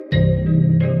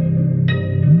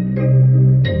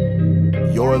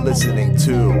You're listening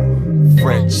to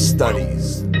French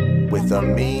Studies with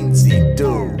Amin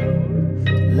Zidou.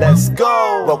 Let's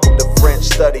go! Welcome to French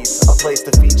Studies, a place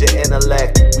to feed your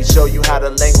intellect. We show you how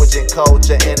the language and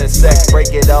culture intersect.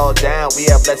 Break it all down, we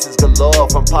have lessons galore.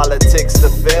 From politics to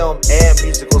film and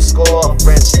musical score.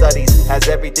 French Studies has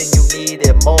everything you need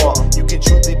and more. You can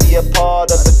truly be a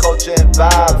part of the culture and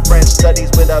vibe. French Studies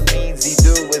with Amin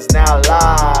Zidou is